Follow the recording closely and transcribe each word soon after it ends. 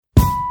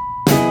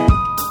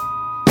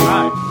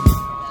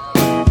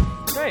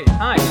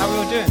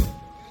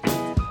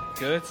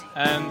good.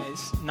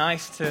 It's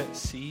nice to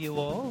see you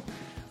all,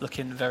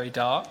 looking very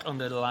dark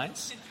under the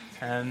lights.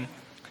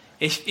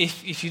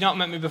 If you've not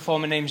met me before,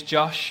 my name's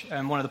Josh.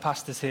 I'm one of the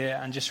pastors here,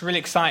 and just really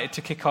excited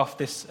to kick off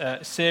this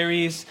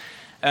series,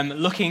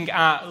 looking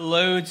at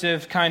loads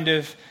of kind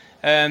of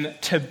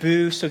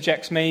taboo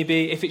subjects.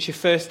 Maybe if it's your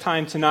first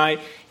time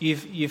tonight,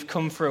 you've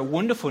come for a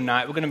wonderful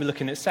night. We're going to be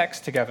looking at sex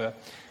together,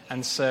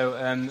 and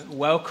so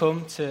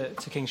welcome to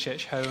King's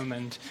Church Home.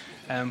 And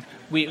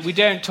we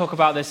don't talk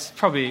about this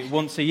probably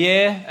once a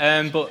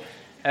year, but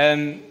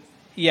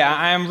yeah,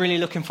 I am really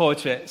looking forward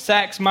to it.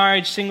 Sex,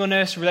 marriage,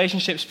 singleness,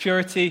 relationships,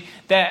 purity,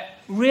 they're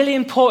really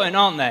important,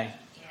 aren't they?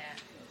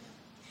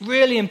 Yeah.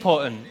 Really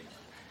important.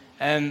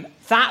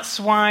 That's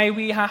why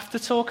we have to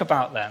talk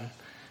about them.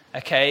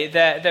 Okay,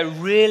 they're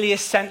really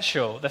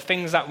essential. They're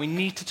things that we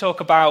need to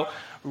talk about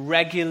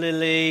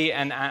regularly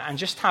and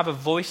just have a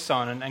voice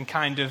on and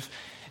kind of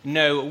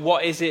know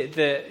what is it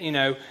that,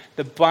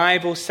 the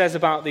Bible says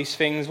about these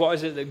things, what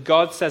is it that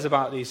God says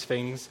about these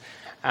things.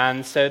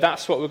 And so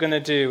that's what we're going to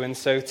do. And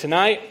so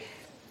tonight,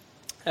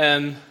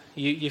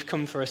 you've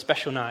come for a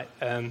special night.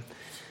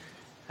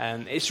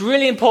 It's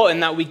really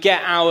important that we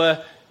get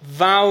our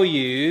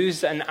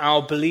values and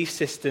our belief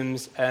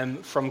systems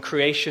from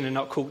creation and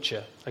not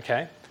culture,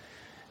 okay?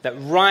 That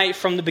right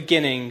from the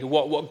beginning,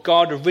 what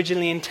God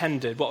originally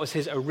intended, what was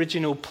his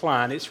original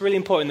plan, it's really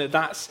important that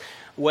that's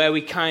where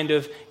we kind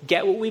of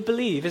get what we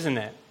believe, isn't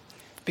it?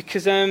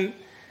 Because, I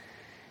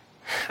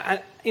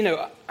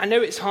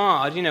know it's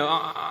hard.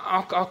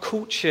 Our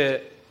culture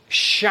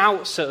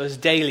shouts at us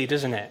daily,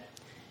 doesn't it?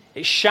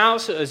 It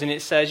shouts at us and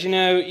it says,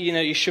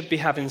 you should be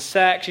having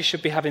sex, you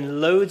should be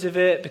having loads of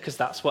it because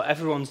that's what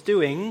everyone's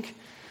doing,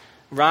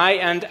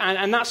 right?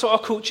 And that's what our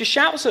culture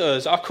shouts at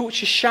us. Our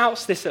culture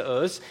shouts this at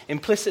us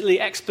implicitly,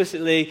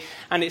 explicitly,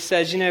 and it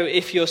says,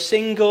 if you're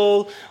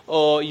single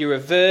or you're a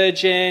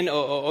virgin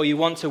or you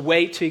want to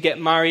wait till you get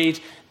married,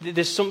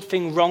 there's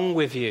something wrong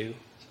with you.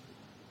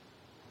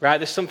 Right?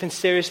 There's something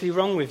seriously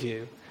wrong with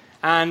you.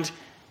 And,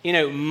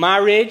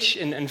 marriage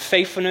and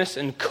faithfulness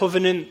and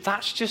covenant,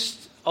 that's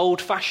just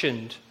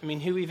old-fashioned. I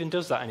mean, who even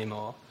does that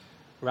anymore?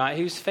 Right?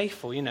 Who's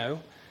faithful,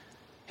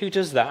 Who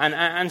does that?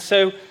 And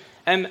so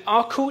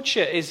our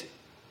culture is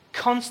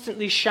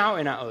constantly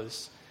shouting at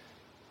us,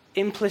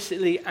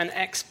 implicitly and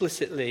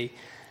explicitly.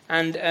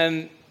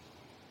 And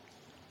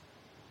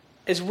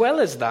as well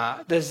as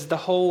that, there's the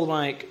whole,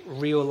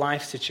 real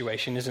life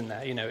situation, isn't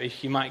there?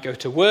 If you might go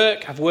to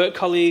work, have work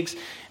colleagues,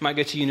 you might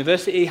go to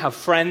university, have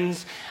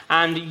friends,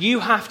 and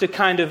you have to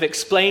kind of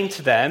explain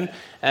to them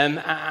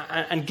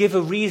and give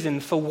a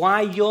reason for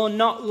why you're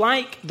not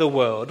like the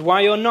world,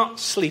 why you're not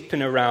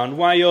sleeping around,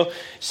 why you're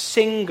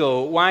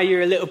single, why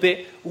you're a little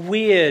bit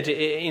weird,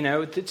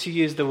 to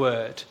use the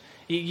word.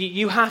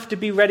 You have to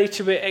be ready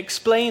to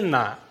explain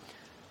that.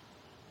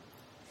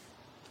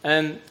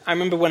 I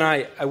remember when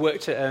I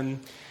worked at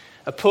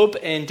a pub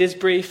in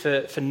Disbury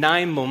for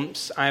 9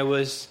 months. I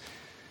was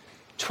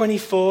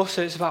 24,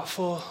 so it's about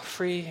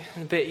 3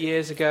 and a bit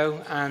years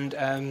ago,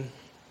 and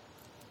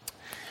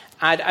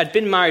I'd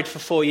been married for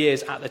 4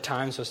 years at the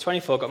time, so I was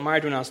 24, got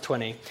married when I was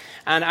 20.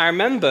 And I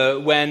remember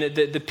when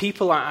the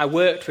people I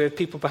worked with,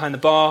 people behind the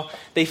bar,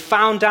 they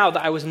found out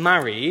that I was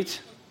married,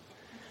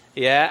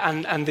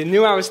 and they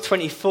knew I was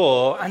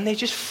 24, and they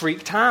just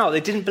freaked out.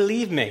 They didn't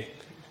believe me.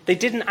 They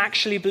didn't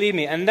actually believe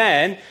me. And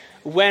then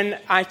when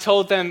I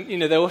told them,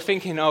 they were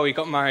thinking, oh, we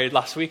got married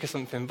last week or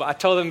something. But I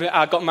told them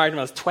I got married when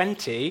I was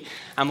 20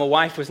 and my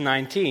wife was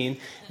 19.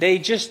 They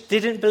just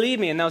didn't believe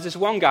me. And there was this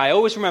one guy, I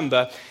always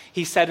remember,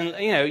 he said,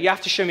 you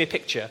have to show me a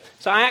picture.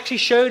 So I actually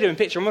showed him a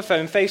picture on my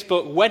phone,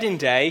 Facebook, wedding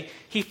day.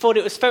 He thought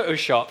it was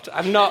photoshopped.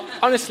 I'm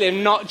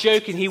not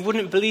joking. He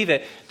wouldn't believe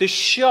it. The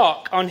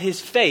shock on his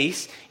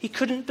face, he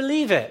couldn't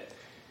believe it.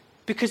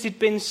 Because he'd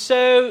been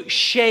so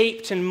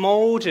shaped and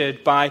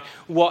molded by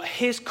what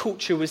his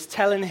culture was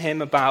telling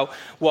him about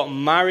what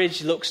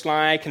marriage looks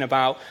like and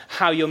about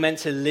how you're meant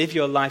to live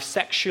your life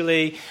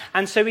sexually.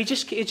 And so it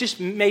just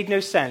made no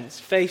sense.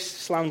 Face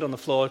slammed on the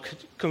floor,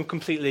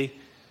 completely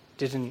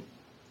didn't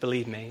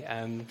believe me.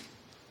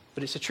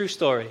 But it's a true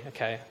story,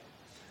 okay?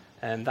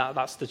 And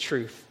that's the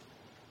truth.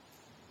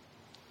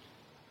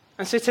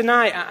 And so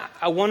tonight,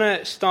 I want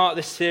to start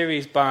this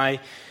series by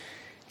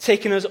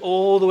taking us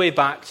all the way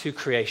back to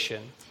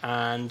creation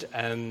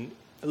and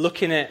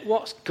looking at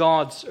what's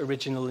God's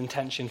original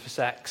intention for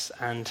sex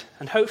and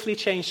hopefully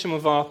change some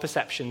of our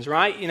perceptions,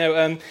 right?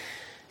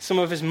 Some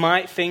of us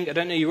might think, I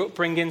don't know your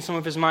upbringing, some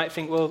of us might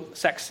think, well,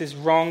 sex is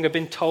wrong. I've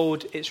been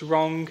told it's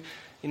wrong.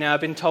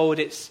 I've been told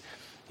it's,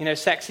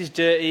 sex is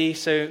dirty,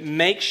 so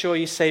make sure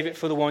you save it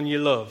for the one you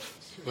love,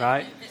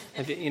 right?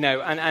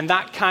 And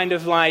that kind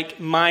of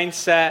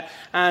mindset.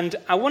 And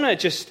I want to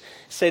just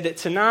say that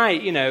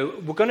tonight,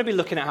 we're going to be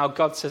looking at how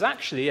God says,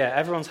 actually, yeah,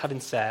 everyone's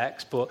having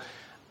sex, but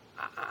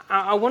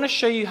I want to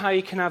show you how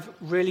you can have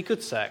really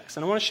good sex.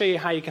 And I want to show you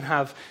how you can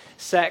have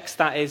sex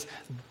that is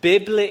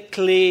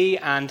biblically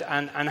and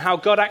how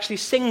God actually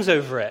sings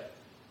over it.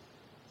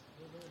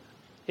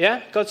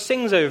 Yeah? God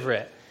sings over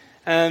it.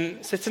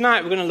 So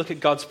tonight we're going to look at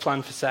God's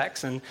plan for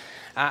sex. And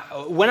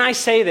when I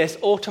say this,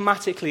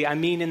 automatically I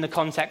mean in the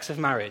context of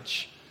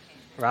marriage.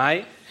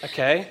 Right?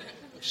 Okay?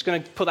 Just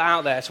going to put that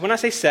out there. So when I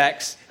say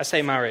sex, I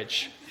say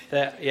marriage.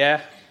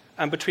 Yeah?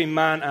 And between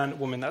man and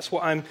woman. That's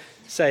what I'm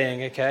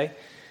saying, okay?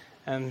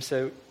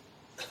 So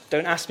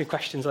don't ask me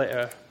questions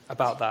later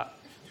about that.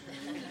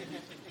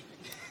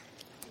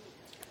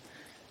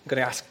 I'm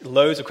going to ask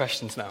loads of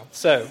questions now.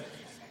 So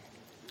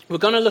we're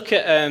going to look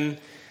at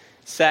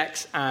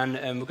sex, and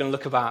we're going to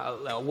look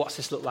about what's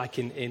this look like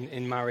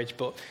in marriage.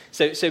 But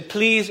so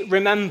please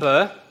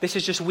remember, this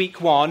is just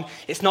week 1.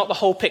 It's not the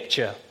whole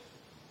picture.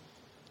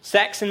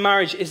 Sex and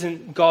marriage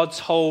isn't God's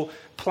whole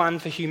plan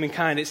for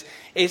humankind.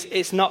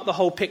 It's not the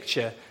whole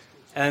picture.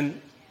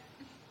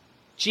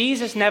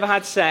 Jesus never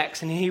had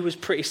sex, and he was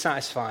pretty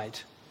satisfied.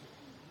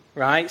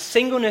 Right?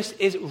 Singleness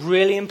is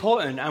really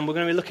important, and we're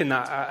going to be looking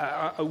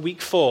at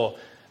week 4.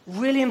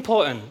 Really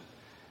important.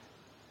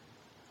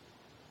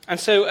 And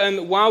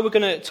so while we're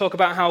going to talk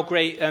about how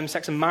great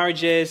sex and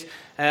marriage is,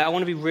 I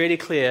want to be really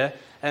clear,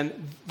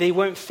 they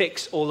won't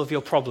fix all of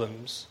your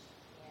problems.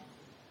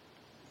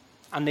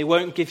 And they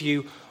won't give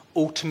you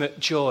ultimate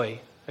joy,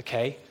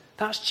 okay?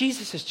 That's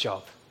Jesus'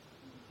 job.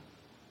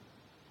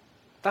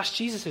 That's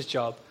Jesus'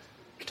 job.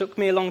 It took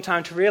me a long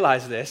time to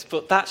realize this,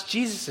 but that's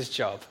Jesus'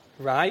 job,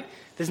 right?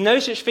 There's no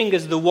such thing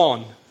as the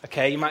one,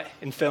 okay? You might,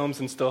 in films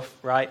and stuff,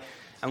 right?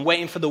 I'm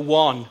waiting for the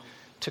one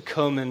to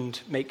come and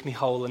make me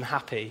whole and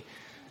happy.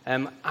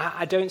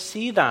 I don't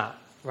see that,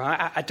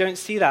 right? I don't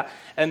see that.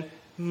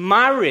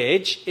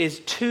 Marriage is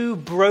 2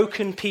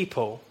 broken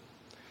people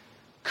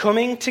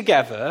coming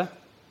together,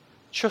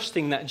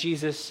 trusting that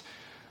Jesus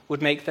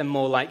would make them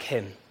more like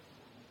him.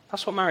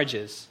 That's what marriage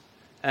is.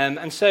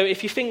 And so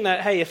if you think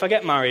that, hey, if I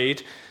get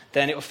married,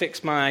 then it will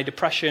fix my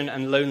depression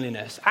and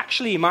loneliness,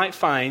 actually you might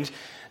find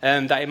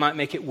that it might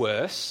make it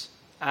worse,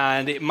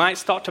 and it might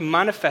start to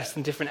manifest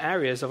in different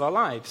areas of our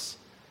lives.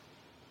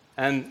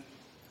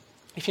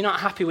 If you're not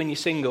happy when you're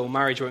single,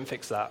 marriage won't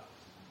fix that.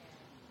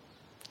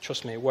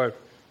 Trust me, it won't.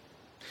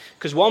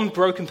 Because one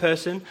broken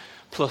person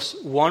plus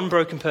one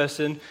broken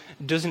person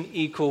doesn't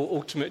equal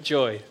ultimate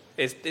joy.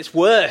 It's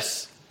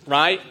worse,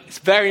 right? It's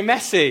very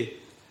messy.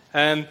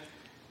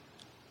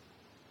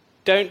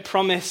 Don't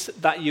promise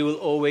that you will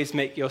always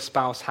make your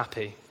spouse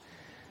happy,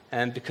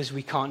 because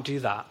we can't do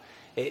that.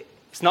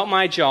 It's not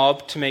my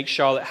job to make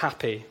Charlotte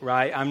happy,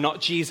 right? I'm not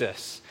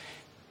Jesus.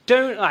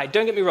 Don't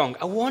get me wrong.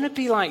 I want to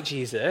be like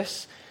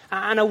Jesus,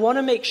 and I want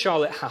to make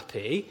Charlotte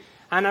happy,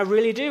 and I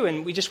really do.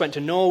 And we just went to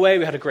Norway.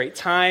 We had a great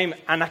time,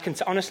 and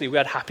honestly, we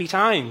had happy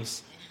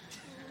times.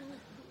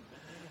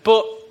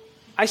 But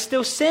I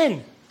still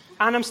sin,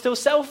 and I'm still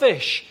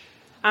selfish,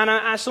 and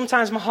I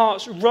sometimes my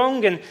heart's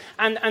wrong,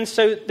 and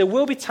so there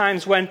will be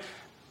times when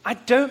I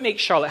don't make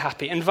Charlotte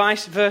happy, and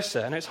vice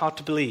versa. I know it's hard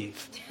to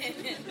believe.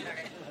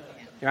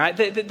 Right?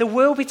 There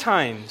will be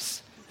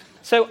times.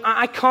 So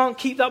I can't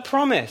keep that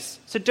promise.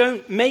 So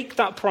don't make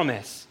that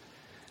promise.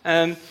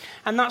 And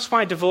that's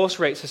why divorce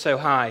rates are so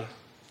high.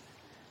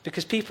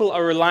 Because people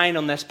are relying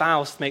on their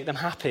spouse to make them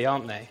happy,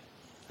 aren't they?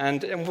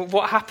 And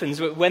what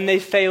happens when they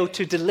fail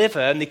to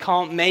deliver and they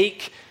can't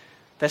make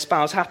their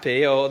spouse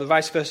happy, or the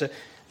vice versa,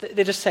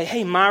 they just say,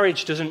 hey,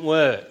 marriage doesn't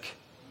work.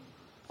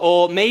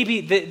 Or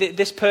maybe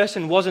this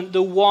person wasn't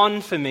the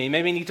one for me.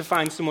 Maybe I need to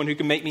find someone who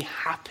can make me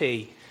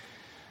happy.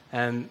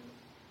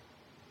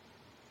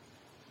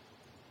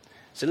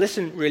 So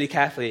listen really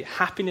carefully.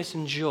 Happiness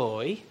and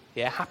joy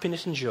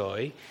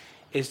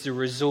is the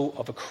result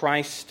of a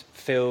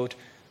Christ-filled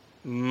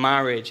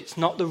marriage. It's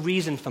not the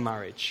reason for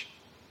marriage,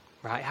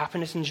 right?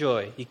 Happiness and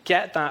joy. You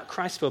get that,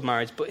 Christ-filled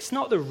marriage, but it's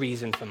not the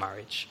reason for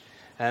marriage.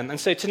 And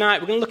so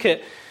tonight we're going to look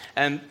at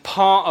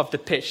part of the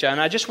picture,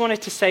 and I just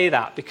wanted to say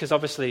that because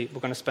obviously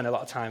we're going to spend a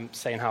lot of time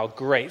saying how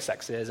great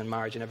sex is and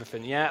marriage and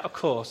everything. Yeah, of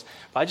course.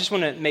 But I just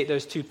want to make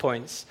those 2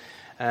 points.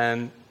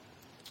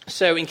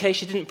 So in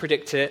case you didn't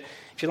predict it,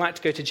 if you'd like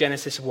to go to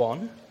Genesis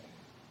 1.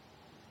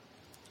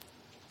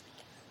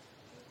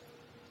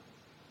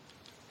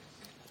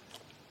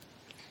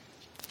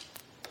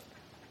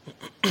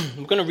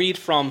 I'm going to read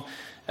from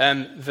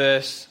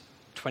verse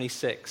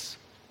 26.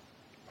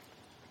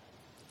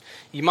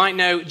 You might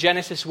know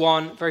Genesis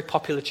 1, very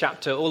popular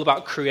chapter, all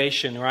about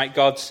creation, right?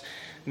 God's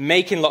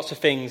making lots of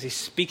things. He's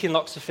speaking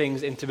lots of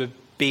things into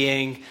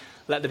being.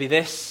 Let there be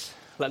this,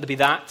 let there be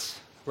that,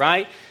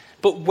 right?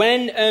 But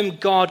when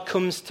God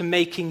comes to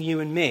making you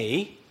and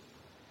me,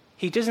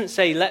 he doesn't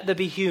say, let there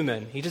be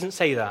human. He doesn't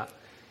say that,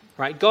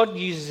 right? God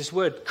uses this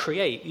word,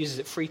 create, uses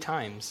it 3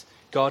 times.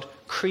 God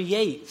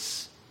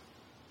creates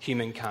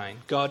humankind.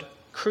 God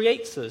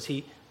creates us.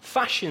 He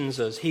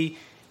fashions us.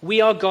 We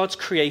are God's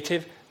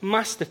creative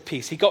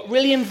masterpiece. He got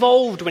really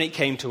involved when it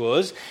came to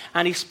us,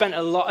 and he spent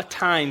a lot of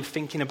time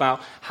thinking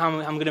about how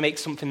I'm going to make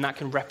something that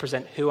can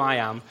represent who I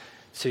am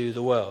to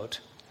the world.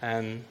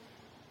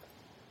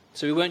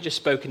 So we weren't just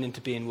spoken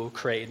into being, we were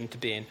created into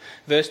being.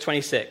 Verse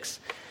 26.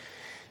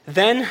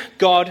 Then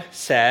God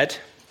said,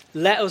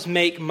 let us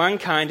make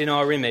mankind in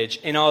our image,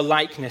 in our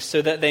likeness,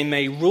 so that they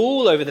may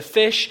rule over the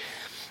fish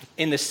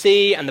in the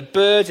sea and the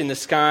birds in the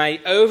sky,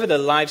 over the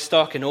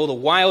livestock and all the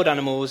wild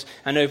animals,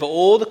 and over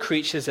all the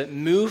creatures that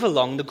move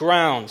along the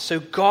ground. So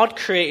God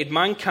created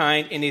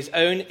mankind in his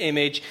own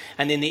image,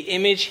 and in the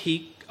image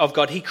of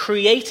God, he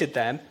created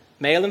them,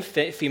 male and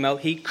female,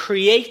 he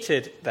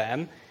created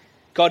them.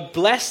 God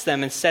blessed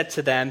them and said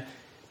to them,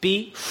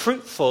 be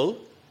fruitful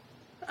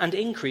and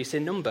increase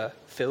in number,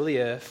 fill the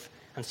earth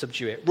and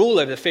subdue it. Rule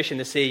over the fish in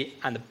the sea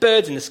and the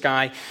birds in the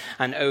sky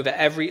and over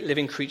every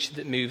living creature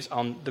that moves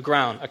on the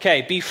ground.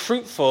 Okay, be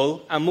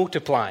fruitful and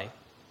multiply.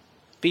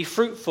 Be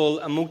fruitful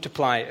and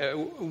multiply.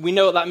 We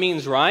know what that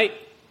means, right?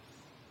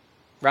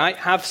 Right?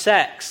 Have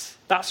sex.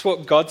 That's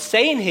what God's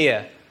saying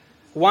here.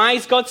 Why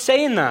is God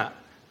saying that?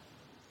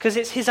 Because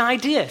it's his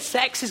idea.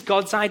 Sex is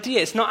God's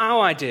idea. It's not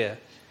our idea.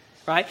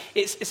 Right?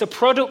 It's a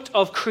product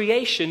of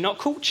creation, not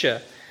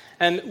culture.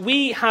 And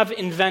we have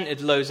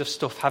invented loads of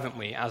stuff, haven't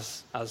we,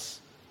 as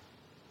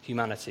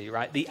humanity,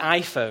 right? The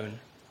iPhone.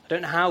 I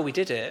don't know how we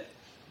did it,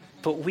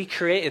 but we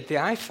created the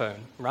iPhone,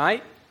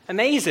 right?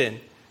 Amazing.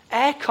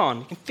 Aircon.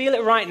 You can feel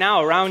it right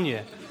now around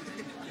you.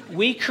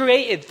 We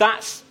created,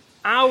 that's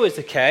ours,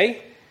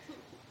 okay?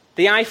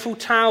 The Eiffel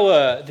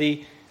Tower,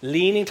 the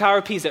Leaning Tower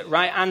of Pisa,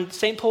 right? And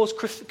St. Paul's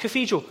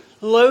Cathedral.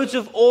 Loads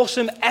of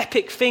awesome,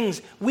 epic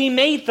things. We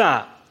made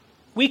that.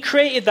 We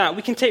created that.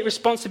 We can take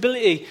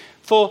responsibility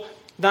for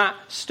that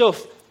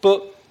stuff.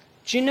 But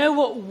do you know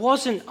what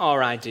wasn't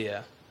our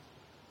idea?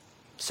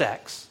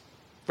 Sex,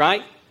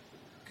 right?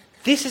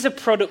 This is a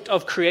product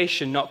of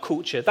creation, not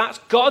culture. That's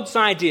God's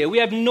idea. We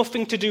have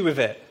nothing to do with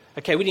it.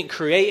 Okay, we didn't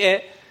create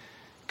it.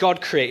 God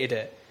created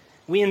it.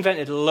 We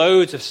invented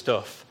loads of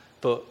stuff.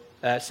 But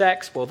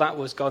sex, well, that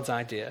was God's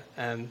idea.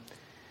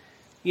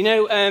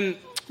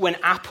 When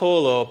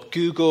Apple or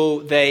Google,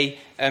 they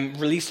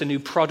release a new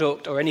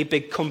product, or any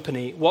big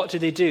company, what do?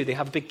 They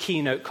have a big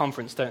keynote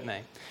conference, don't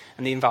they?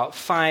 And they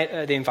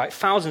invite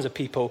thousands of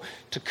people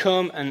to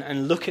come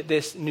and look at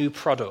this new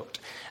product.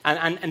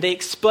 And they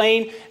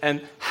explain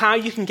how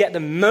you can get the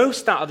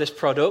most out of this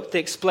product. They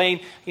explain,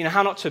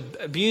 how not to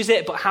abuse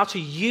it, but how to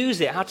use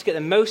it, how to get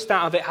the most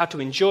out of it, how to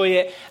enjoy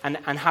it, and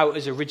how it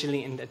was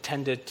originally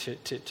intended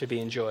to be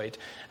enjoyed.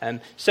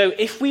 So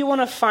if we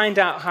want to find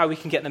out how we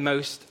can get the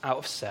most out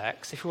of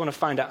sex, if we want to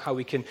find out how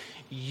we can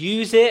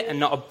use it and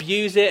not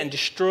abuse it and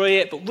destroy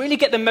it, but really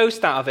get the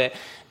most out of it,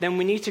 then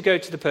we need to go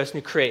to the person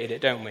who created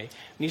it, don't we?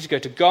 We need to go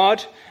to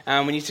God,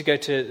 and we need to go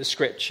to the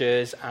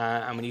scriptures,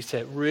 and we need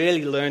to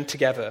really learn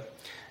together.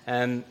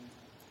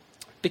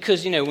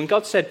 Because, when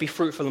God said, be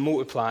fruitful and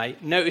multiply,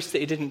 notice that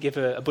he didn't give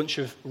a bunch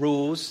of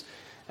rules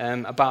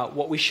about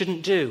what we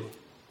shouldn't do.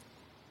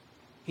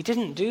 He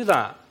didn't do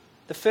that.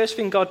 The first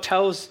thing God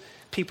tells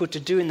people to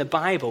do in the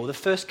Bible, the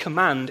first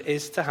command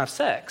is to have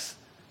sex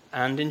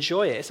and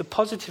enjoy it. It's a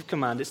positive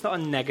command. It's not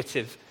a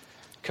negative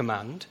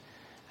command.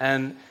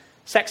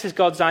 Sex is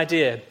God's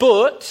idea,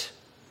 but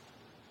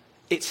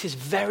it's his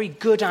very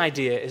good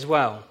idea as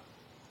well.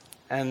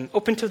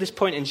 Up until this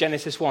point in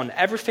Genesis 1,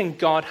 everything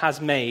God has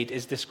made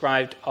is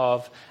described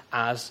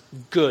as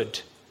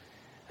good.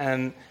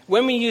 When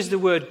we use the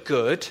word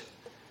good,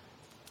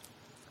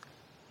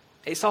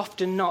 it's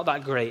often not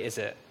that great, is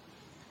it?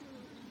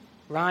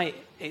 Right?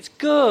 It's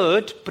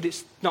good, but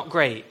it's not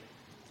great.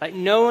 Like,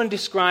 no one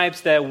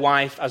describes their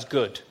wife as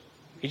good.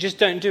 You just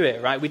don't do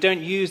it, right? We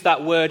don't use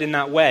that word in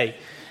that way.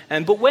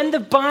 But when the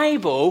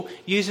Bible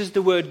uses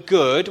the word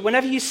good,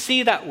 whenever you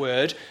see that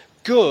word,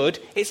 good,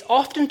 it's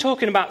often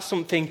talking about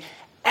something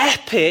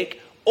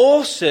epic,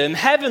 awesome,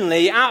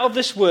 heavenly, out of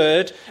this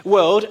world,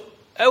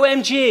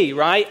 OMG,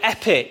 right?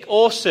 Epic,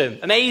 awesome,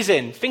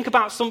 amazing. Think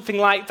about something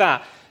like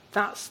that.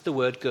 That's the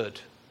word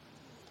good.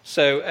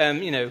 So,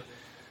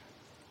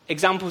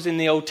 examples in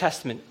the Old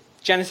Testament.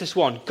 Genesis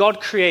 1,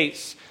 God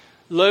creates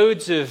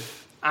loads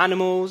of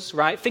animals,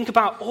 right? Think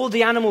about all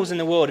the animals in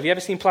the world. Have you ever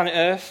seen Planet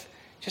Earth?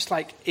 Just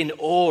like in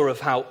awe of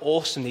how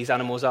awesome these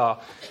animals are.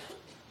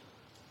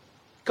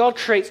 God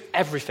creates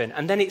everything,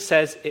 and then it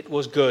says it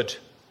was good,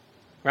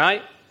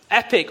 right?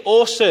 Epic,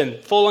 awesome,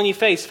 fall on your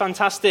face,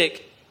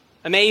 fantastic,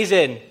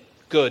 amazing,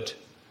 good.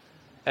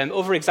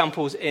 Other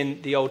examples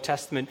in the Old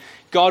Testament,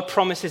 God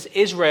promises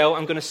Israel,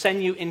 I'm going to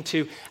send you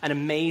into an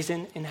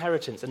amazing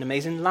inheritance, an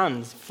amazing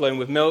land flowing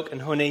with milk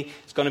and honey.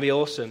 It's going to be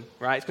awesome,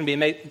 right? It's going to be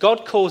amazing.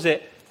 God calls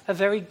it a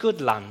very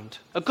good land,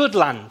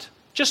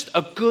 just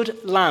a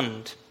good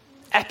land.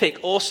 Epic,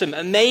 awesome,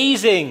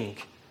 amazing,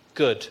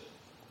 good.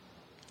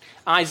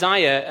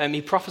 Isaiah,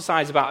 he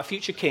prophesies about a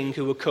future king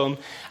who will come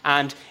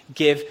and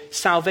give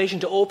salvation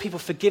to all people,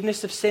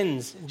 forgiveness of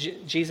sins,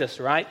 Jesus,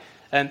 right?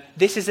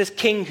 This is this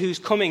king who's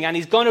coming, and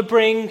he's going to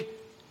bring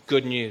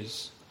good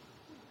news.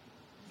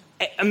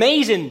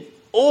 Amazing,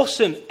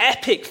 awesome,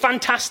 epic,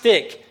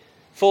 fantastic,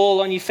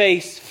 fall on your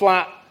face,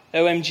 flat,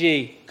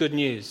 OMG, good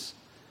news.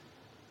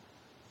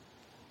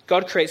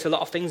 God creates a lot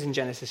of things in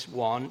Genesis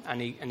 1,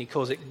 and he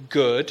calls it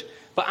good.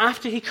 But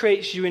after he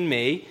creates you and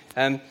me,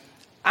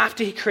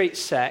 after he creates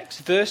sex,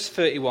 verse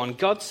 31,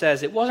 God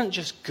says it wasn't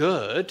just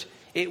good,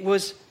 it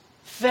was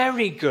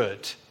very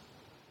good.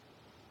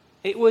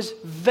 It was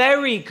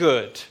very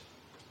good.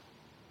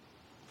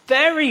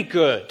 Very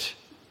good.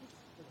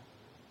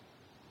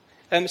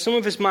 Some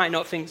of us might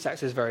not think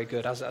sex is very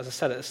good, as I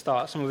said at the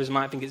start. Some of us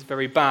might think it's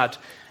very bad.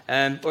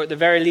 Or at the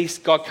very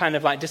least, God kind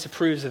of like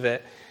disapproves of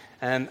it.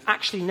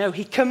 Actually, no,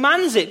 he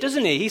commands it,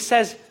 doesn't he? He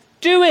says,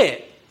 do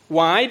it.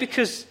 Why?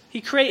 Because he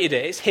created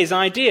it. It's his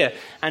idea.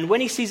 And when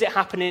he sees it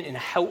happening in a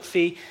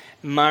healthy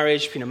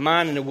marriage between a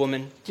man and a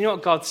woman, do you know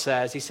what God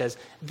says? He says,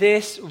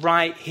 this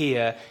right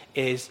here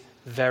is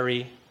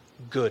very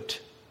good.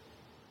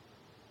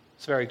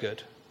 It's very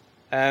good.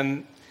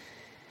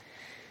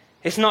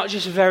 It's not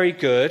just very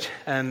good,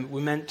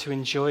 we're meant to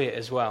enjoy it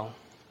as well.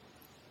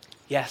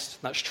 Yes,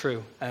 that's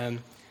true.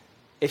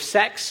 If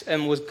sex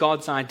was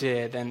God's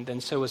idea,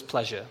 then so was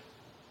pleasure.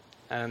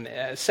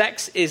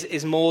 Sex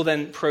is more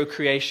than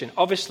procreation.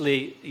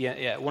 Obviously,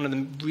 one of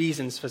the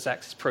reasons for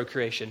sex is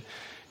procreation.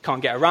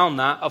 Can't get around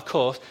that, of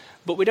course,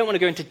 but we don't want to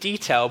go into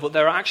detail, but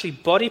there are actually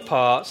body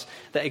parts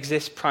that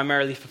exist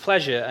primarily for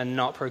pleasure and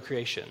not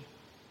procreation.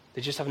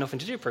 They just have nothing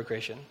to do with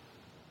procreation.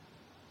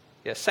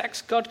 Yeah,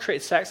 sex, God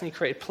created sex and he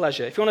created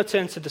pleasure. If you want to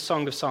turn to the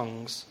Song of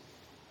Songs.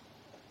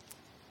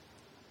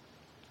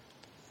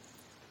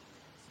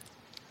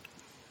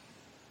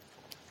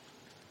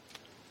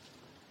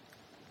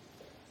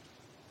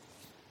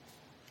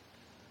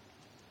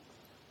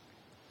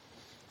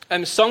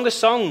 Song of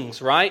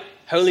Songs, right?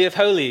 Holy of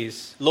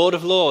Holies, Lord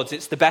of Lords.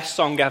 It's the best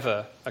song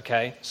ever,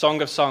 okay?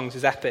 Song of Songs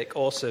is epic,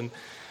 awesome.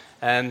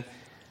 I'm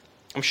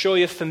sure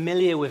you're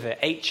familiar with it.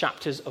 8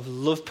 chapters of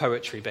love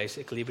poetry,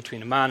 basically,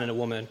 between a man and a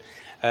woman.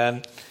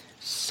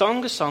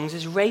 Song of Songs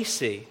is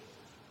racy.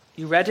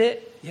 You read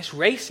it? It's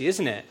racy,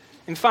 isn't it?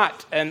 In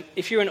fact,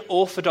 if you're an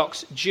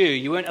Orthodox Jew,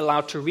 you weren't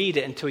allowed to read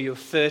it until you were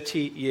 30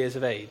 years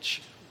of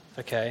age.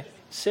 Okay?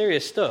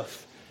 Serious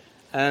stuff.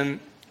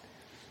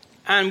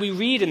 And we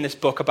read in this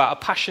book about a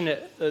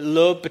passionate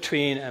love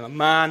between a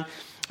man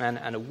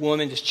and a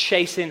woman, just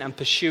chasing and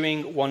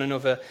pursuing one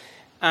another.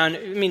 And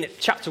I mean,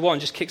 chapter 1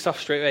 just kicks off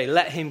straight away.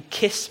 Let him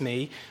kiss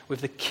me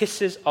with the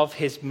kisses of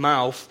his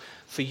mouth,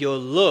 for your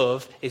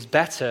love is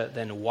better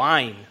than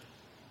wine.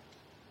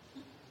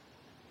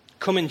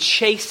 Come and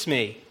chase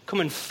me.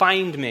 Come and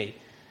find me.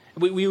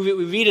 We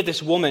read of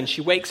this woman. She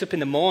wakes up in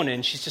the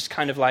morning. She's just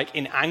kind of like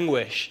in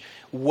anguish.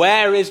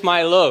 Where is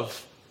my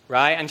love?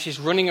 Right? And she's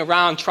running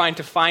around trying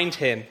to find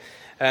him.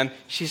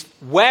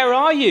 Where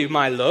are you,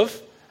 my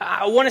love?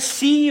 I want to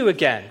see you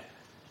again.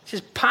 This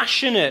is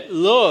passionate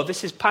love.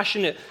 This is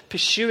passionate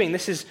pursuing.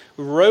 This is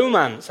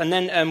romance. And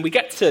then we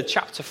get to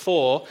chapter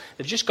 4.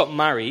 They've just got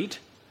married.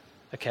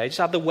 Okay, just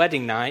had the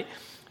wedding night.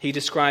 He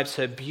describes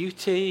her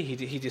beauty.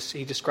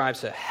 He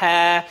describes her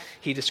hair.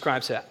 He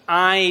describes her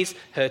eyes,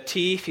 her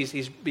teeth.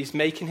 He's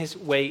making his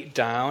way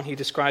down. He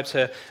describes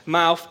her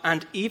mouth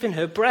and even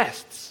her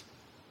breasts.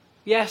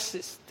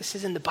 Yes, this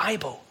is in the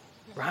Bible,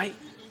 right?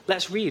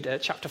 Let's read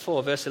chapter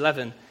 4, verse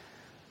 11.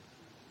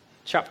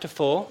 Chapter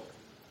 4,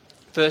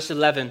 verse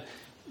 11.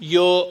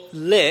 Your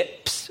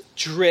lips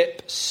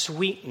drip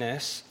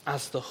sweetness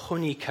as the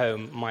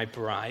honeycomb, my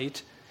bride.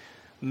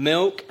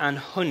 Milk and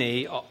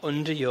honey are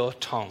under your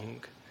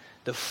tongue.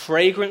 The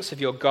fragrance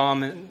of your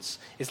garments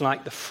is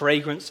like the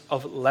fragrance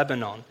of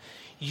Lebanon.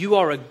 You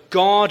are a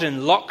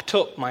garden locked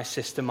up, my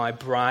sister, my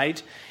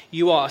bride.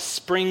 You are a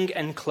spring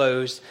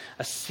enclosed,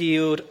 a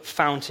sealed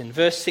fountain.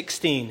 Verse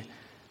 16.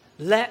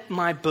 Let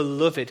my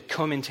beloved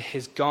come into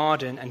his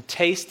garden and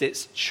taste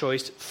its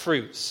choice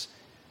fruits.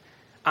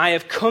 I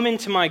have come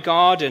into my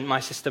garden,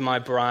 my sister, my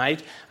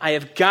bride. I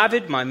have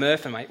gathered my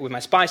myrrh with my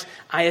spice.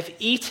 I have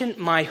eaten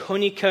my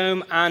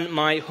honeycomb and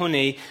my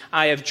honey.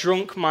 I have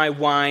drunk my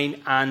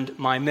wine and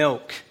my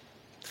milk.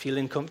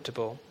 Feeling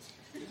comfortable?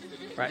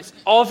 Right? It's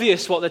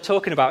obvious what they're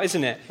talking about,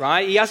 isn't it?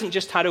 Right? He hasn't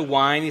just had a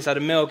wine. He's had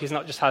a milk. He's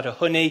not just had a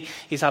honey.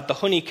 He's had the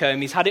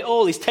honeycomb. He's had it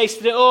all. He's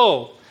tasted it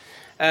all.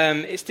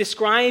 It's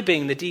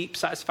describing the deep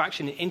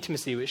satisfaction and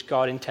intimacy which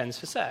God intends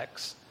for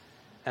sex.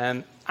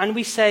 And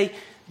we say,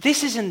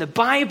 this is in the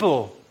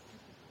Bible.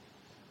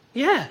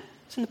 Yeah,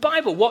 it's in the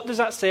Bible. What does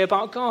that say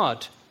about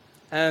God?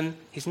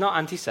 He's not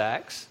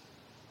anti-sex.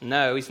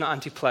 No, he's not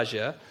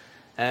anti-pleasure.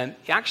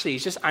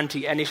 He's just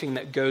anti anything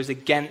that goes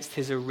against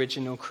his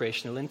original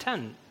creational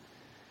intent.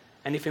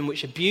 Anything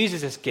which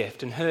abuses his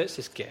gift and hurts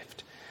his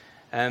gift.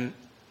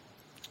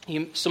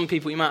 Some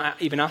people, you might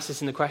even ask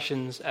this in the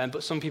questions,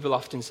 but some people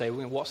often say,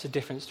 well, what's the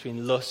difference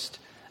between lust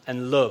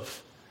and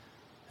love?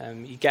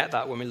 You get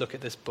that when we look at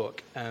this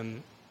book.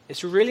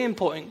 It's a really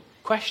important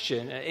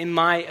question. In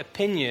my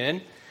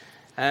opinion,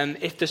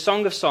 if the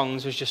Song of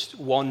Songs was just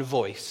one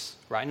voice,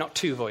 right, not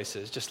two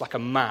voices, just like a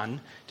man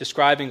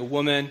describing a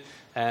woman,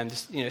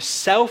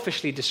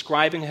 selfishly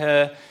describing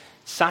her,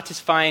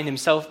 satisfying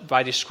himself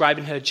by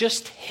describing her,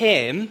 just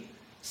him,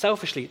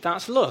 selfishly,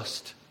 that's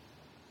lust,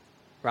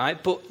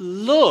 right? But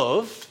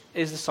love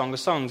is the Song of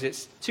Songs.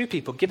 It's two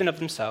people giving of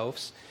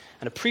themselves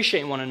and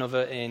appreciating one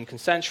another in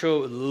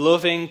consensual,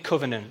 loving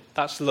covenant.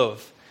 That's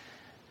love.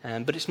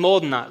 But it's more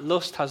than that.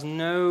 Lust has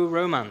no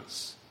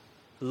romance.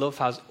 Love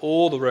has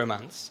all the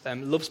romance.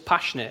 Love's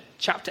passionate.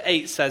 Chapter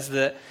 8 says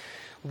that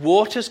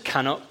waters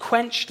cannot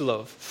quench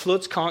love.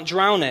 Floods can't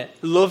drown it.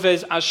 Love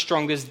is as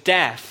strong as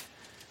death.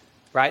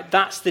 right?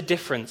 That's the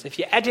difference. If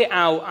you edit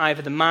out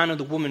either the man or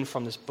the woman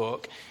from this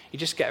book, you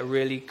just get a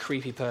really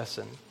creepy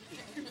person,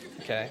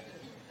 okay?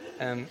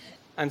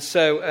 And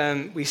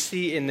so we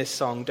see in this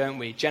song, don't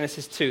we?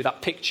 Genesis 2,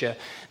 that picture.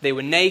 They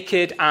were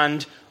naked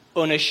and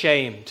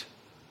unashamed.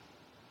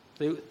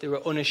 They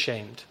were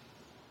unashamed.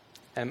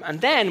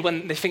 And then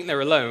when they think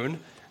they're alone,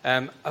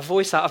 a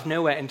voice out of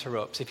nowhere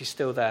interrupts, if you're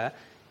still there.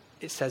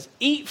 It says,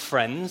 eat,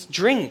 friends,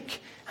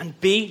 drink, and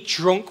be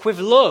drunk with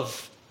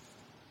love.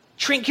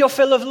 Drink your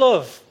fill of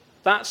love.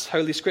 That's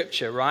Holy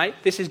Scripture, right?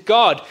 This is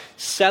God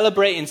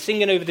celebrating,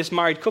 singing over this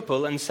married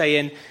couple and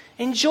saying,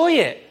 enjoy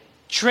it.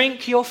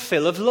 Drink your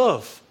fill of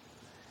love.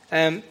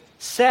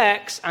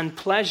 Sex and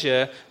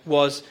pleasure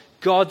was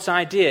God's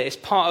idea. It's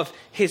part of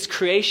his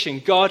creation.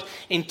 God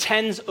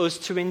intends us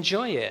to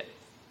enjoy it.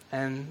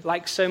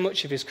 Like so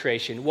much of his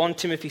creation. 1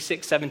 Timothy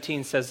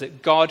 6:17 says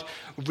that God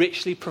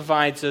richly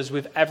provides us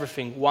with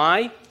everything.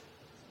 Why?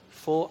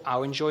 For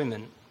our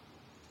enjoyment.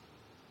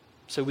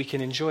 So we can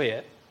enjoy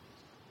it.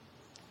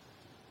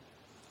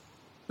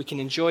 We can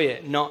enjoy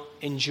it, not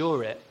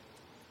endure it.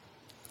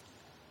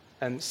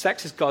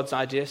 Sex is God's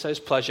idea, so is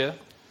pleasure.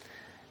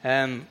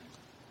 And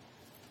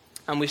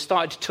we've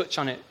started to touch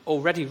on it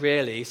already,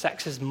 really.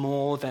 Sex is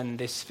more than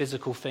this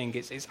physical thing.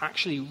 It's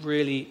actually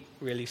really,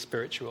 really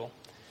spiritual.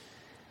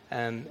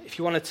 If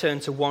you want to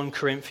turn to 1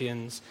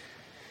 Corinthians,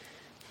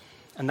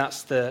 and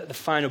that's the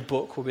final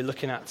book we'll be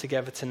looking at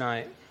together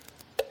tonight.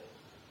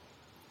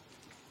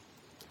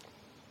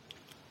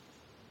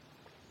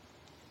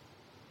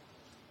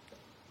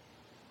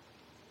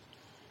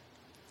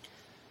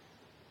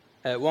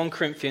 1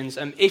 Corinthians.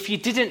 If you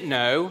didn't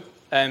know,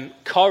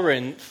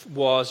 Corinth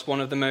was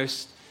one of the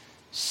most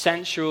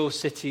sensual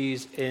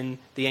cities in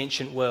the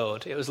ancient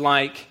world. It was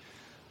like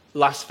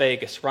Las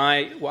Vegas,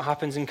 right? What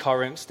happens in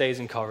Corinth stays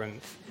in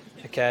Corinth.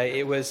 Okay,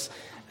 it was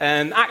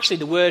actually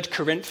the word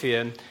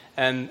Corinthian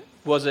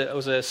was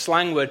a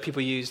slang word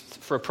people used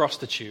for a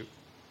prostitute,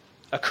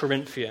 a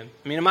Corinthian.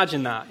 I mean,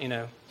 imagine that.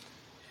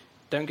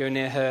 Don't go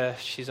near her;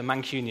 she's a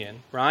Mancunian,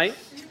 right?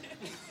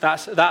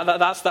 That's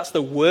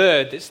the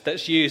word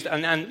that's used.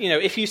 And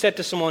if you said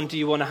to someone, "Do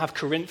you want to have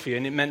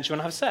Corinthian?" it meant, "Do you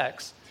want to have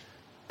sex?"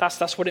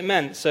 That's what it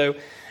meant. So,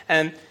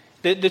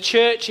 the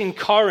church in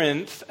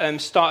Corinth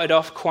started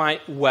off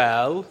quite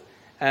well,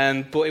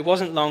 but it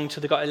wasn't long till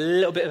they got a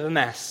little bit of a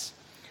mess,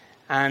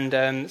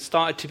 and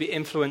started to be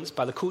influenced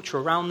by the culture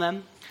around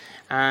them,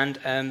 and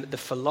the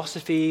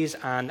philosophies,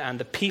 and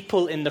the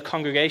people in the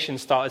congregation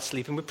started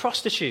sleeping with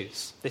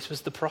prostitutes. This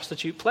was the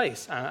prostitute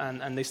place,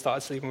 and they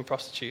started sleeping with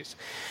prostitutes.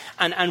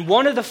 And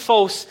one of the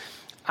false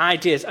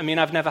ideas, I mean,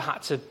 I've never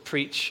had to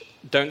preach,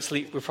 don't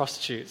sleep with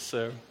prostitutes,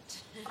 so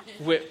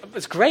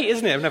it's great,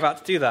 isn't it? I've never had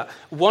to do that.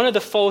 One of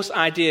the false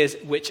ideas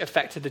which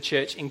affected the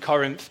church in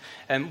Corinth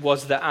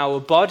was that our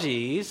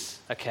bodies,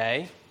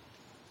 the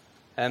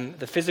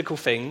physical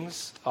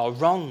things, are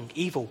wrong,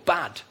 evil,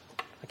 bad.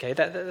 Okay,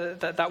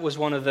 that was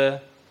one of the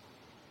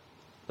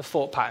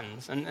thought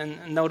patterns,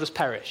 and they'll just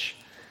perish.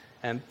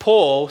 And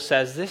Paul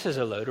says this is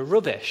a load of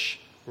rubbish,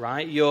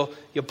 right? Your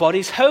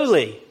body's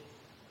holy,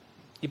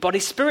 your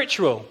body's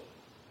spiritual.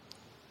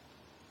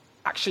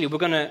 Actually, we're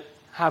going to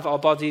have our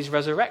bodies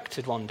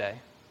resurrected one day.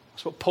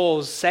 That's what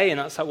Paul's saying.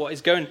 That's what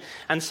he's going.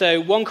 And so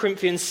 1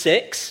 Corinthians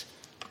 6,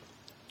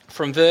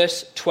 from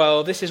verse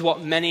 12, this is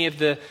what many of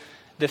the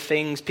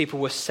things people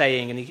were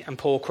saying, and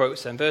Paul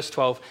quotes them. Verse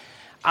 12,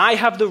 I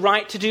have the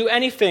right to do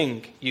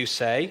anything, you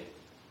say,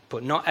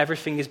 but not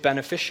everything is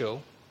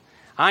beneficial.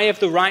 I have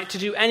the right to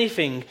do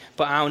anything,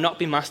 but I will not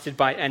be mastered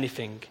by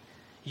anything.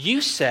 You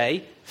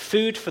say,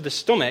 food for the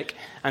stomach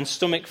and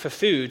stomach for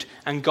food,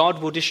 and God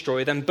will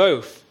destroy them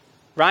both.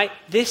 Right?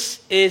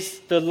 This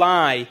is the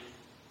lie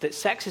that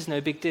sex is no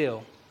big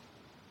deal.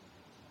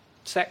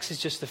 Sex is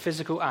just a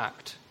physical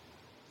act.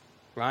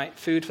 Right?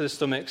 Food for the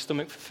stomach,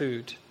 stomach for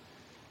food.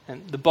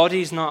 And the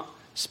body's not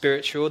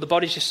spiritual. The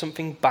body's just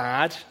something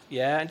bad.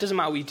 Yeah? It doesn't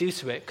matter what you do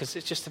to it, because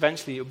it's just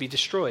eventually it'll be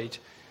destroyed.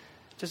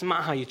 It doesn't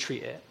matter how you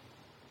treat it.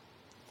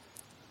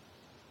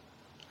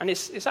 And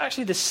it's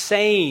actually the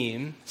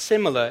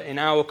similar in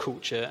our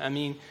culture. I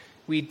mean,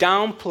 we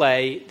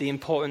downplay the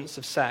importance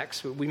of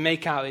sex. We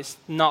make out it's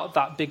not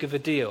that big of a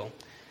deal.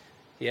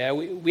 Yeah,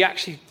 we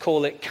actually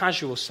call it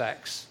casual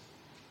sex.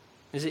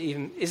 Is it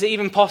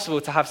even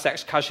possible to have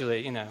sex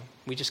casually?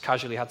 We just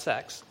casually had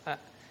sex.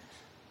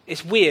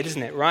 It's weird,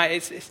 isn't it?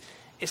 Right?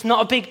 It's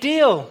not a big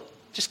deal.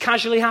 Just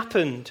casually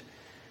happened.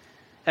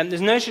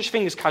 There's no such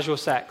thing as casual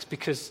sex,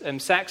 because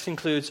sex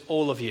includes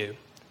all of you.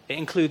 It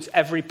includes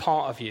every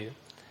part of you.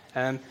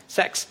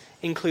 Sex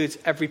includes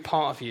every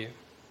part of you.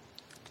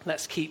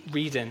 Let's keep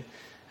reading.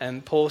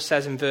 Paul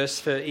says in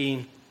verse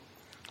 13,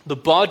 the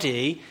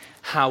body,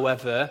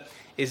 however,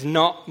 is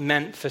not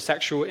meant for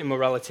sexual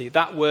immorality.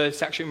 That word,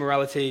 sexual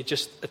immorality,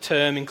 just a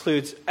term,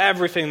 includes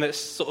everything that's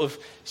sort of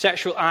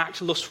sexual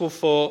act, lustful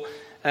thought,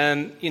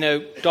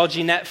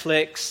 dodgy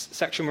Netflix,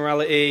 sexual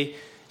immorality,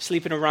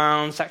 sleeping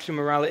around, sexual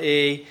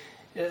immorality,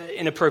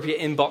 inappropriate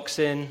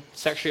inboxing,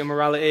 sexual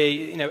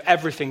immorality,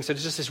 everything. So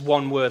there's just this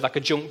one word, like a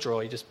junk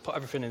drawer. You just put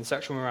everything in,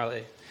 sexual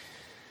immorality.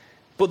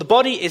 But the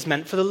body is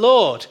meant for the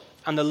Lord,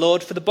 and the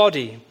Lord for the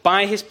body.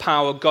 By his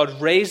power,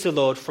 God raised the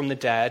Lord from the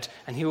dead,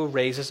 and he will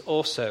raise us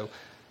also.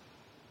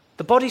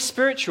 The body's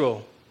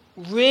spiritual.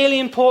 Really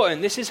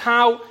important. This is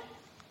how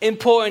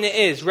important it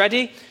is.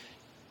 Ready?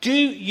 Do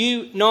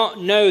you not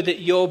know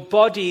that your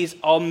bodies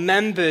are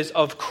members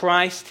of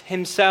Christ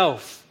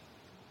himself?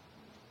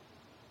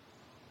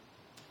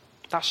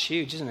 That's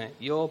huge, isn't it?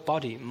 Your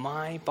body,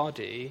 my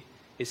body,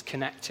 is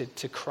connected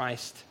to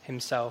Christ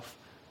himself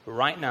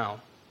right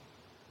now.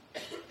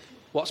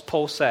 What's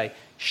Paul say?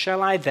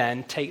 Shall I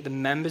then take the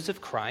members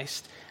of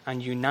Christ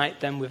and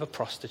unite them with a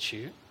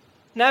prostitute?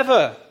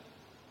 Never.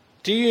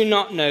 Do you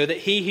not know that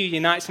he who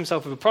unites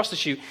himself with a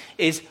prostitute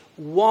is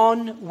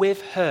one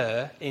with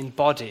her in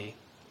body?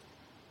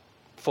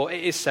 For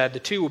it is said, the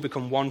two will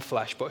become one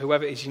flesh, but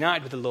whoever is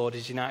united with the Lord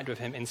is united with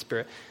him in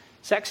spirit.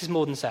 Sex is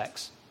more than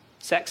sex.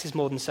 Sex is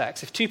more than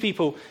sex. If two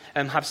people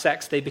have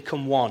sex, they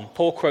become one.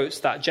 Paul quotes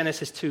that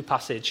Genesis 2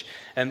 passage.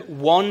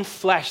 One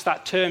flesh,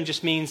 that term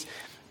just means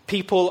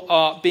people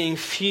are being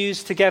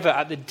fused together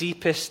at the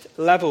deepest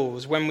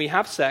levels. When we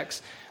have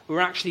sex,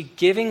 we're actually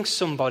giving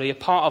somebody a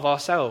part of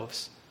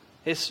ourselves.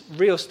 It's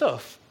real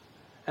stuff.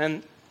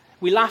 And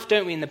we laugh,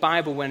 don't we, in the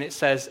Bible when it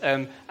says,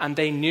 and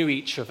they knew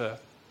each other.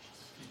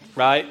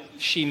 Right?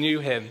 She knew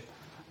him.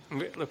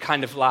 We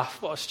kind of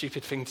laugh. What a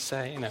stupid thing to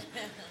say, you know.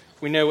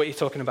 We know what you're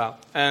talking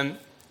about. I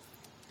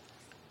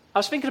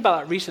was thinking about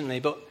that recently,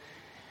 but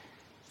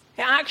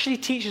it actually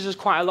teaches us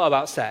quite a lot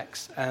about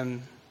sex.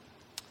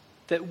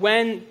 That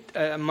when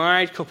a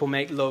married couple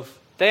make love,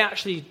 they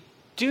actually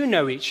do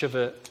know each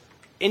other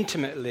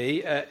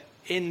intimately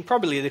in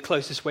probably the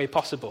closest way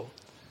possible.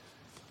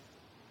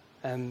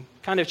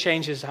 Kind of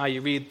changes how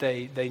you read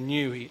they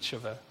knew each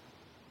other.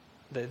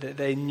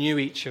 They knew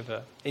each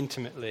other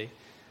intimately.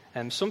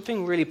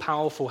 Something really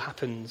powerful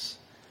happens.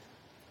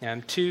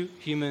 Two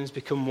humans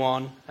become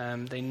one.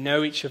 They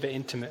know each other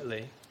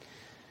intimately.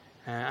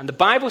 And the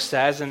Bible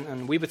says,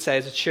 and we would say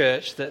as a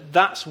church, that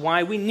that's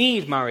why we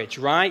need marriage,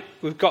 right?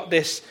 We've got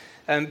this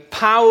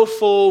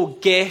powerful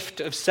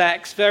gift of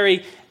sex,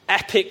 very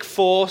epic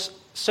force,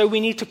 so we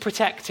need to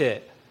protect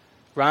it,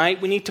 right?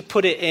 We need to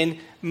put it in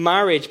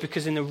marriage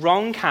because in the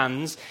wrong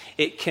hands,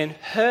 it can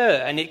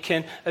hurt and it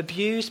can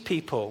abuse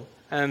people.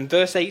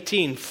 Verse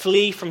 18,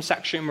 flee from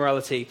sexual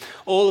immorality.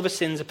 All of the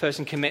sins a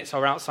person commits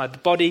are outside the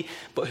body,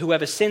 but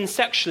whoever sins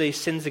sexually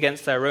sins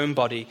against their own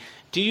body.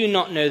 Do you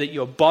not know that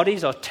your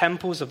bodies are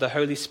temples of the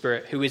Holy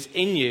Spirit who is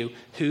in you,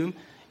 whom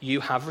you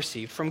have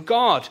received from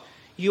God?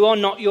 You are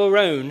not your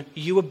own.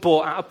 You were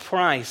bought at a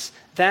price.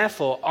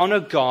 Therefore, honor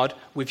God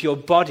with your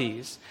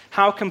bodies.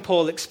 How can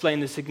Paul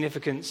explain the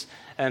significance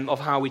of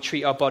how we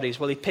treat our bodies?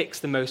 Well, he picks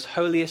the most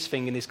holiest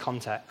thing in his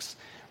context.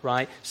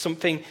 Right?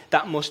 Something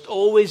that must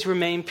always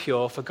remain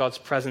pure for God's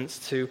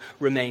presence to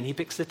remain. He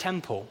picks the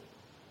temple.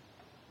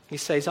 He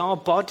says our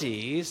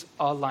bodies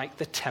are like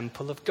the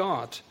temple of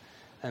God.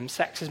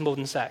 Sex is more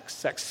than sex.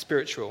 Sex is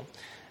spiritual.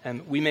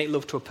 We make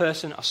love to a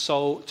person, a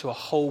soul, to a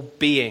whole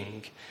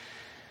being.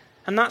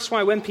 And that's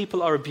why when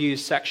people are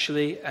abused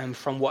sexually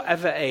from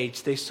whatever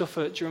age, they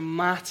suffer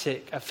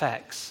dramatic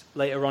effects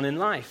later on in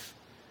life.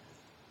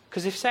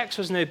 Because if sex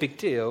was no big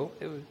deal,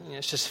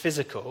 it's just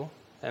physical,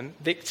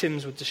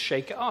 victims would just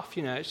shake it off.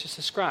 It's just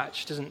a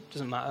scratch. It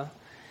doesn't matter.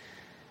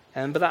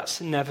 But that's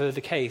never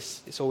the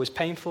case. It's always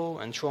painful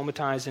and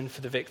traumatizing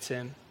for the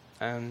victim.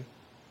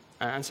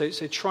 And so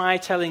try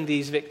telling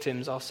these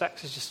victims,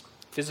 sex is just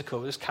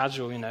physical, just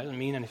casual, it doesn't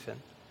mean anything.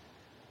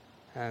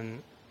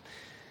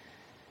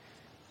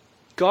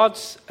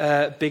 God's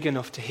big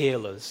enough to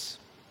heal us.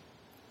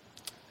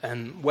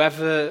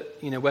 Whether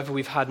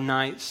we've had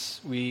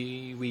nights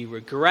we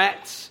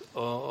regret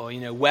or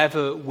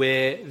whether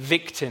we're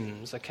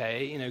victims,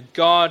 okay?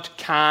 God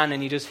can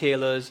and he does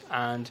heal us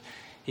and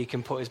he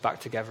can put us back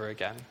together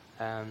again.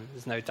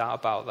 There's no doubt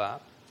about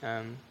that.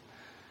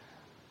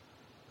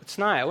 But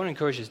tonight I want to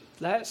encourage you,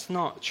 let's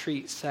not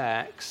treat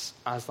sex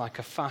as like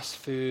a fast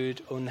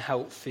food,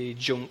 unhealthy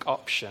junk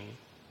option,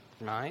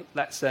 right?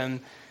 Let's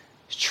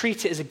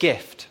treat it as a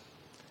gift.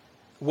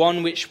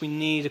 One which we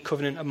need a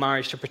covenant of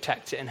marriage to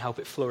protect it and help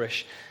it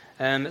flourish.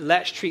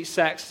 Let's treat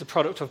sex as a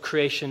product of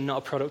creation, not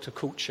a product of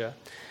culture.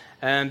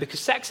 Because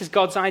sex is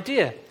God's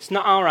idea. It's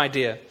not our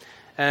idea.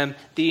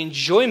 The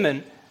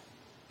enjoyment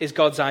is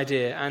God's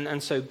idea.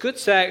 And so good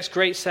sex,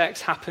 great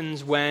sex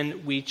happens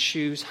when we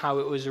choose how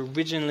it was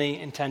originally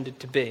intended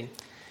to be.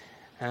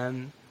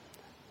 And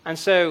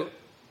so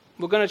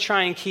we're going to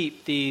try and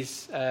keep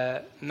these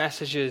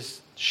messages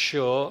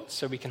short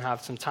so we can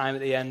have some time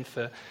at the end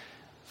for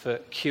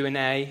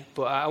Q&A,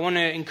 but I want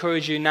to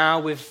encourage you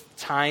now with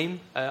time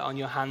on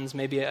your hands,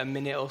 maybe a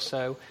minute or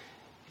so.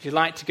 If you'd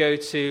like to go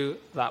to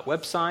that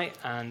website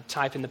and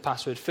type in the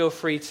password, feel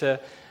free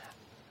to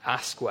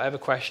ask whatever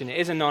question. It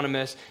is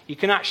anonymous. You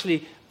can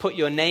actually put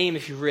your name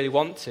if you really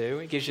want to.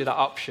 It gives you that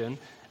option.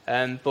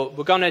 But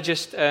we're going to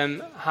just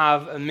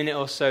have a minute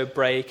or so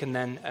break, and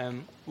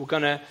then we're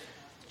going to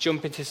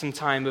jump into some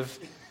time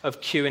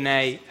of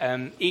Q&A.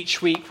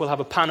 Each week we'll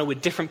have a panel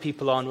with different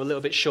people on. We're a little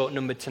bit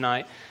short-numbered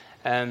tonight.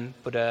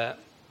 But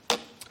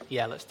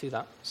yeah, let's do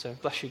that. So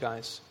bless you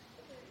guys.